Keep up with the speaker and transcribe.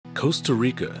Costa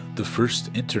Rica, the first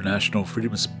international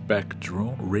freedom spec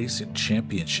drone racing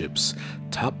championships.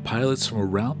 Top pilots from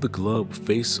around the globe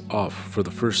face off for the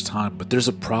first time, but there's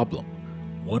a problem.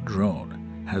 One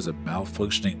drone has a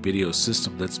malfunctioning video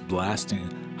system that's blasting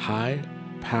high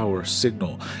power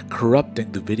signal,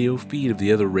 corrupting the video feed of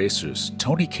the other racers.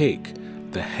 Tony Cake,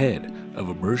 the head of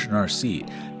Immersion RC,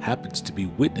 happens to be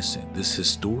witnessing this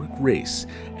historic race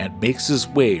and makes his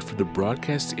way from the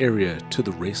broadcast area to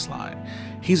the race line.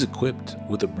 He's equipped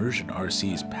with Immersion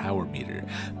RC's power meter,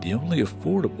 the only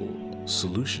affordable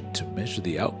solution to measure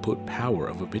the output power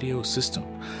of a video system.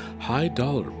 High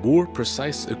dollar, more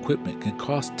precise equipment can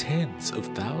cost tens of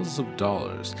thousands of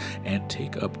dollars and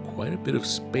take up quite a bit of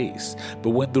space,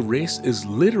 but when the race is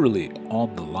literally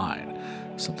on the line,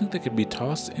 something that can be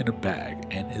tossed in a bag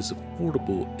and is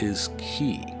affordable is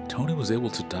key. Tony was able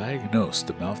to diagnose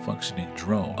the malfunctioning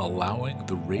drone, allowing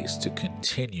the race to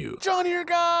continue. John here,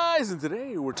 guys, and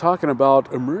today we're talking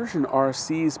about Immersion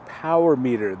RC's power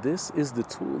meter. This is the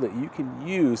tool that you can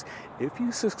use if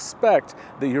you suspect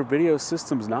that your video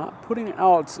system's not putting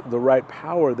out the right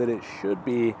power that it should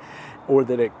be or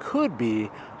that it could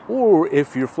be, or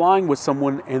if you're flying with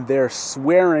someone and they're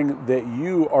swearing that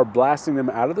you are blasting them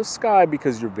out of the sky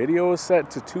because your video is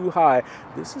set to too high.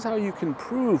 This is how you can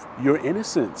prove your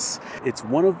innocence. It's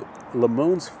one of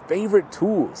Lamon's favorite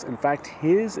tools. In fact,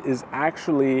 his is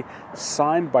actually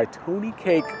signed by Tony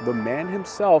Cake, the man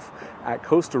himself, at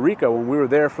Costa Rica when we were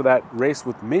there for that race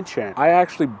with Minchan. I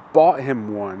actually bought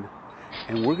him one,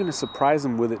 and we're gonna surprise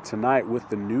him with it tonight with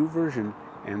the new version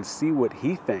and see what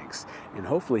he thinks, and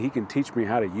hopefully he can teach me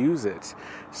how to use it.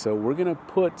 So we're gonna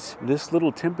put this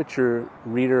little temperature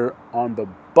reader on the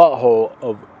butthole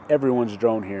of everyone's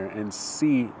drone here and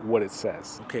see what it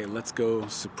says. Okay, let's go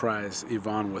surprise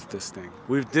Yvonne with this thing.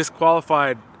 We've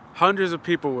disqualified hundreds of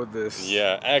people with this.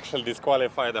 Yeah, actually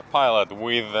disqualified a pilot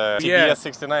with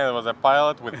TBS-69. It was a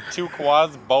pilot with two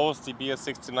quads, both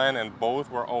TBS-69, and both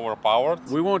were overpowered.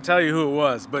 We won't tell you who it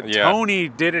was, but Tony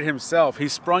did it himself. He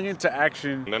sprung into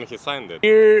action. And then he signed it.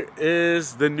 Here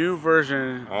is the new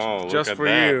version, just for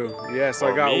that. you. Yes,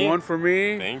 For I got me? one for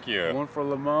me. Thank you. One for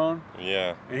Lamon.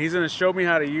 Yeah. And he's gonna show me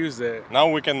how to use it. Now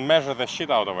we can measure the shit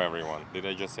out of everyone. Did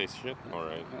I just say shit? All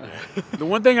right. Yeah. The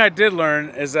one thing I did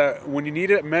learn is that when you need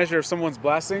to measure if someone's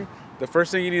blasting, the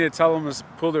first thing you need to tell them is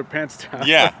pull their pants down.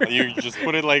 Yeah, you just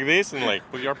put it like this and like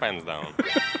put your pants down.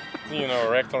 You know,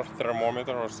 a rectal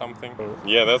thermometer or something.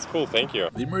 Yeah, that's cool. Thank you.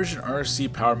 The Immersion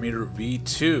RC Power Meter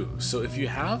V2. So if you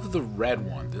have the red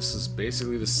one, this is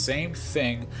basically the same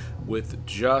thing with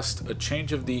just a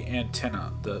change of the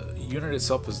antenna. The unit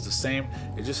itself is the same,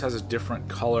 it just has a different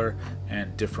color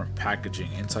and different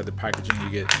packaging. Inside the packaging you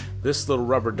get this little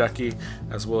rubber ducky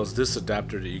as well as this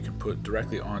adapter that you can put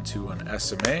directly onto an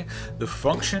SMA. The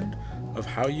function of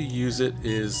how you use it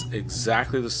is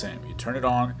exactly the same. You turn it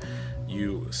on,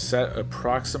 you set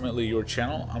approximately your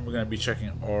channel. I'm going to be checking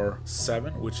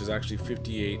R7, which is actually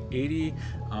 5880,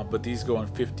 but these go in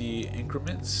 50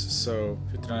 increments, so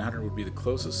 5900 would be the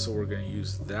closest, so we're going to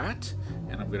use that,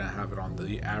 and I'm going to have it on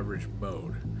the average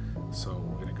mode. So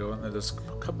we're going to go in there. There's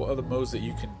a couple other modes that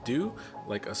you can do,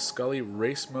 like a Scully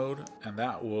race mode, and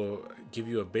that will give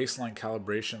you a baseline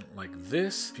calibration like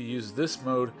this. If you use this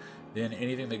mode, then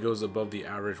anything that goes above the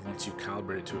average once you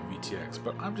calibrate it to a VTX.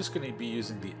 But I'm just going to be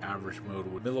using the average mode,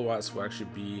 where milliwatts will actually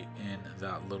be in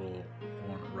that little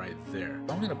one right there.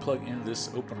 I'm going to plug in this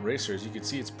open racer. As you can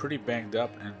see, it's pretty banged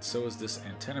up, and so is this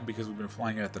antenna because we've been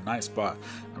flying it at the night spot.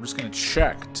 I'm just going to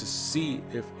check to see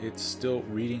if it's still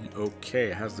reading okay.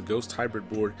 It has the Ghost hybrid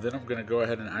board. Then I'm going to go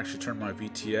ahead and actually turn my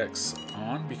VTX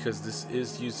on because this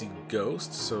is using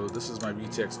Ghost. So this is my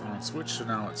VTX on switch. So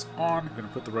now it's on. I'm going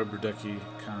to put the rubber ducky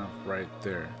kind of right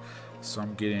there. So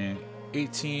I'm getting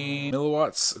 18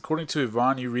 milliwatts. According to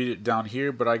Yvonne, you read it down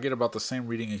here, but I get about the same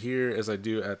reading here as I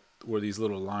do at where these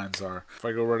little lines are. If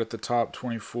I go right at the top,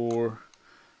 24.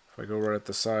 If I go right at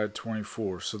the side,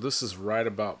 24. So this is right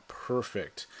about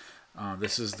perfect.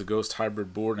 This is the Ghost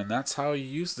hybrid board, and that's how you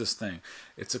use this thing.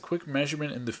 It's a quick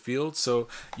measurement in the field, so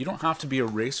you don't have to be a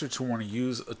racer to want to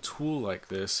use a tool like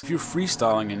this. If you're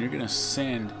freestyling and you're going to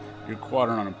send your quad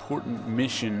on an important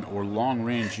mission or long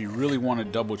range, you really want to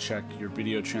double check your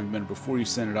video transmitter before you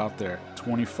send it out there.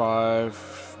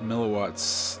 25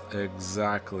 milliwatts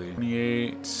exactly.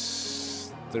 28,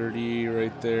 30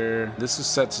 right there. This is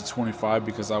set to 25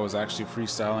 because I was actually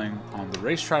freestyling on the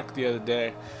racetrack the other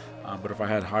day. But if I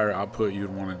had higher output,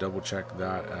 you'd want to double check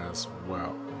that as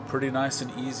well. Pretty nice and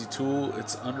easy tool.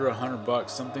 It's under $100,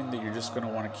 something that you're just going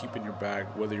to want to keep in your bag,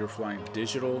 whether you're flying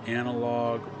digital,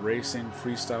 analog, racing,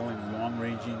 freestyling, long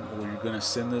ranging, or you're going to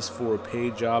send this for a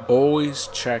paid job. Always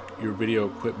check your video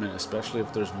equipment, especially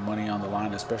if there's money on the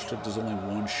line, especially if there's only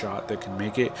one shot that can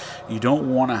make it. You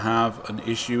don't want to have an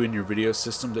issue in your video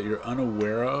system that you're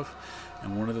unaware of.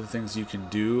 And one of the things you can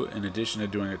do, in addition to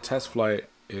doing a test flight,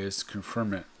 is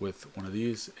confirm it with one of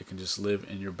these. It can just live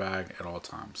in your bag at all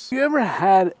times. You ever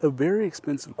had a very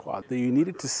expensive quad that you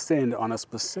needed to send on a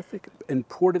specific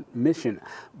important mission,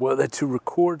 whether to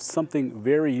record something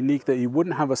very unique that you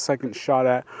wouldn't have a second shot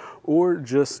at, or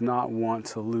just not want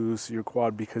to lose your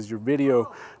quad because your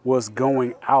video was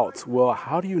going out? Well,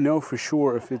 how do you know for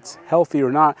sure if it's healthy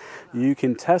or not? You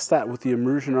can test that with the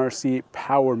Immersion RC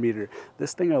Power Meter.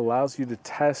 This thing allows you to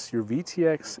test your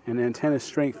VTX and antenna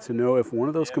strength to know if one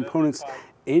of those components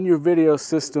in your video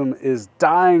system is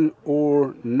dying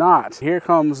or not. Here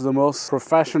comes the most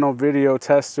professional video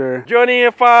tester. Johnny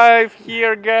F5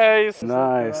 here, guys.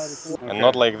 Nice. And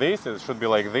not like this, it should be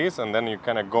like this, and then you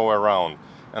kind of go around.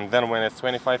 And then when it's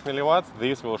 25 milliwatts,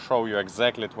 this will show you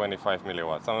exactly 25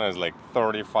 milliwatts. Sometimes like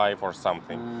 35 or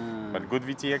something. But good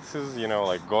VTXs, you know,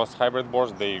 like Ghost hybrid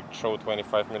boards, they show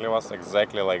 25 milliwatts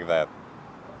exactly like that.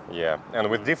 Yeah, and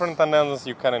with different antennas,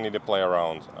 you kind of need to play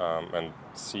around and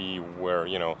see where,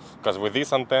 you know, because with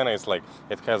this antenna, it's like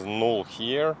it has null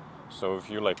here. So if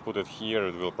you like put it here,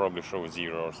 it will probably show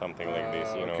 0 or something like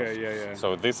this, you know. Okay, yeah.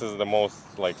 So this is the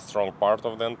most like strong part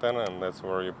of the antenna, and that's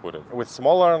where you put it. With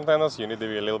smaller antennas, you need to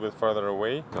be a little bit further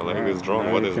away. I like this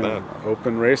drone. What is that?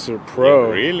 Open Racer Pro.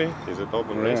 Yeah, really? Is it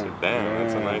Open Racer? Damn,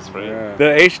 that's a nice frame. Yeah.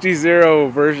 The HD0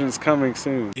 version is coming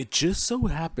soon. It just so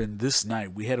happened this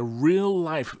night we had a real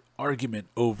life argument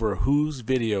over whose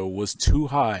video was too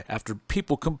high after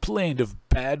people complained of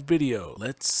bad video.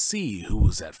 Let's see who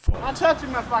was at fault. I'm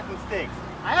touching my fucking sticks.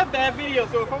 I have bad video,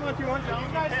 so if I want 200,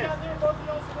 you guys got there.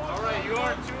 All right, you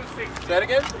are 260. Say that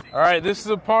again? All right, this is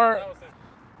the part.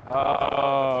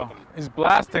 He's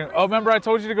blasting. Oh, remember I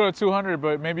told you to go to 200,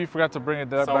 but maybe you forgot to bring it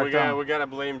back down. We gotta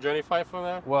blame Johnny 5 for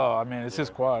that? Well, I mean, it's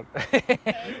his quad.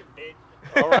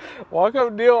 All right. Walk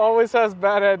Up Neil always has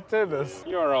bad antennas.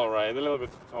 You're all right. A little bit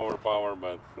overpowered,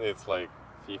 but it's like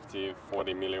 50,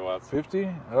 40 milliwatts. 50?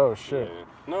 Oh, shit. Yeah.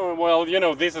 No, well, you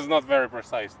know, this is not very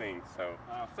precise thing, so.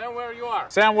 Sam, where you are?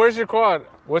 Sam, where's your quad?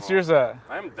 What's yours at?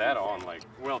 I'm dead on, like,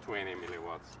 well, 20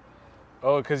 milliwatts.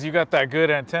 Oh, because you got that good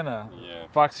antenna. Yeah.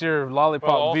 Foxier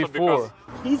Lollipop V4.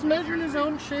 He's measuring his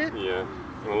own shit. Yeah.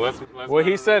 Well, Well,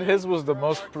 he said his was the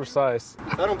most precise.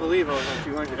 I don't believe I was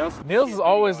on 200. Neil's is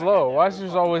always low. Why is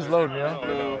yours always low, Neil?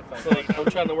 No, it's like I'm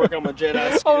trying to work on my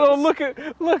Jedi skills. Oh,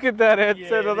 no, look at that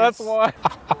antenna. Yeah, that's why.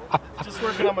 Just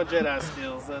working on my Jedi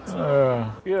skills. That's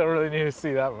You don't really need to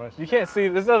see that much. You can't see.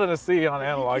 There's nothing to see on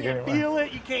analog you can't anyway. feel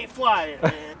it, you can't fly it,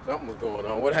 man. Something was going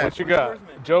on. What happened? What you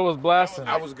got? Joe was blasting.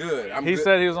 I was good. He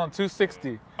said he was on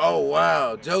 260. Oh,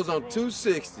 wow. Joe's on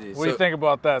 260. What do you think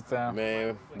about that, Sam?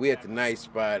 Man, we at the night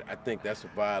spot. I think that's a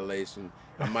violation.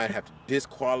 I might have to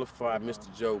disqualify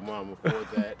Mr. Joe Mama for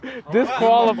that.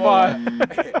 Disqualified.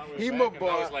 He my boy.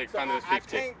 That was like So I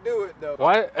 150. can't do it, though.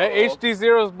 Why?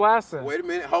 HD0 is blasting. Wait a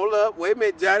minute. Hold up. Wait a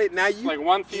minute, Johnny. Now you. Like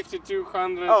 150,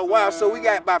 200. Oh, wow. So we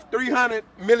got about 300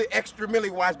 extra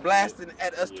milliwatts blasting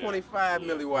at us 25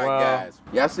 milliwatt guys.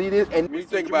 Y'all see this? And we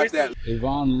think about that.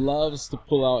 Yvonne loves to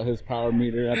pull out his power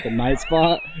meter at the night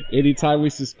spot anytime we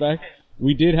suspect.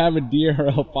 We did have a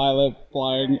DRL pilot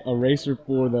flying a Racer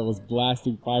 4 that was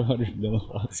blasting 500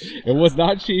 milliwatts. It was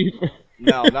not cheap.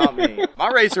 No, not me. My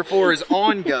Racer 4 is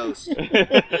on Ghost.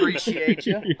 Appreciate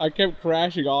you. I kept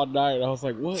crashing all night. I was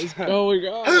like, what is going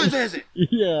on? Whose is it?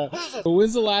 Yeah. But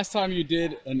when's the last time you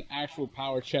did an actual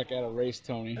power check at a race,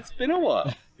 Tony? It's been a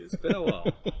while. It's been a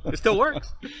while. It still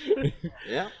works.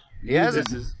 Yeah. He hasn't.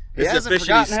 He hasn't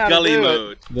forgotten how to do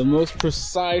it. The most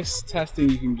precise testing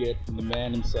you can get from the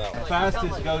man himself.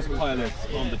 Fastest ghost pilots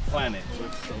on the planet.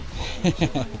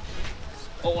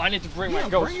 Oh, I need to bring my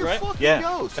Ghost, right? Yeah.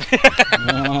 Ghost.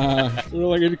 We're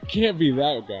like, it can't be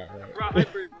that guy, right?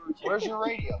 Where's your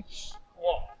radio?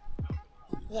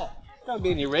 What? Don't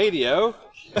be any radio.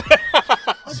 Get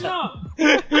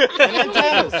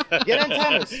antennas. Get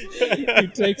antennas. He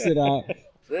takes it out.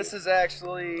 This is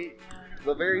actually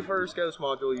the very first Ghost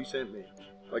module you sent me,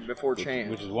 like before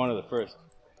change. Which is one of the first.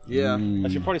 Yeah. I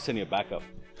should probably send you a backup.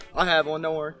 I have one,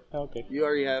 don't worry. Okay. You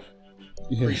already have.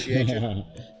 Appreciate you.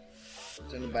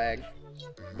 It's in the bag.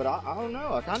 But I don't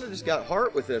know. I kind of just got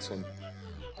heart with this one.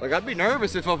 Like, I'd be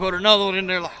nervous if I put another one in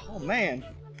there like, oh man.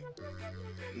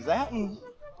 Does that one,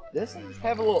 this one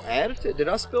have a little attitude? Did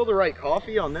I spill the right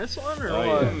coffee on this one? Or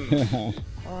what? Yeah.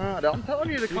 Alright, I'm telling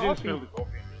you, the coffee.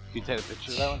 you take a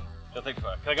picture of that one? I'll take a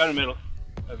photo. Can I go in the middle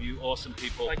of you awesome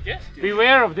people? Like this?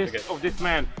 Beware of this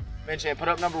man. Vincent, put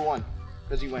up number 1.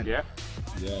 Does he win? Yeah.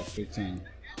 Yeah, big time.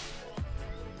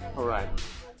 All right.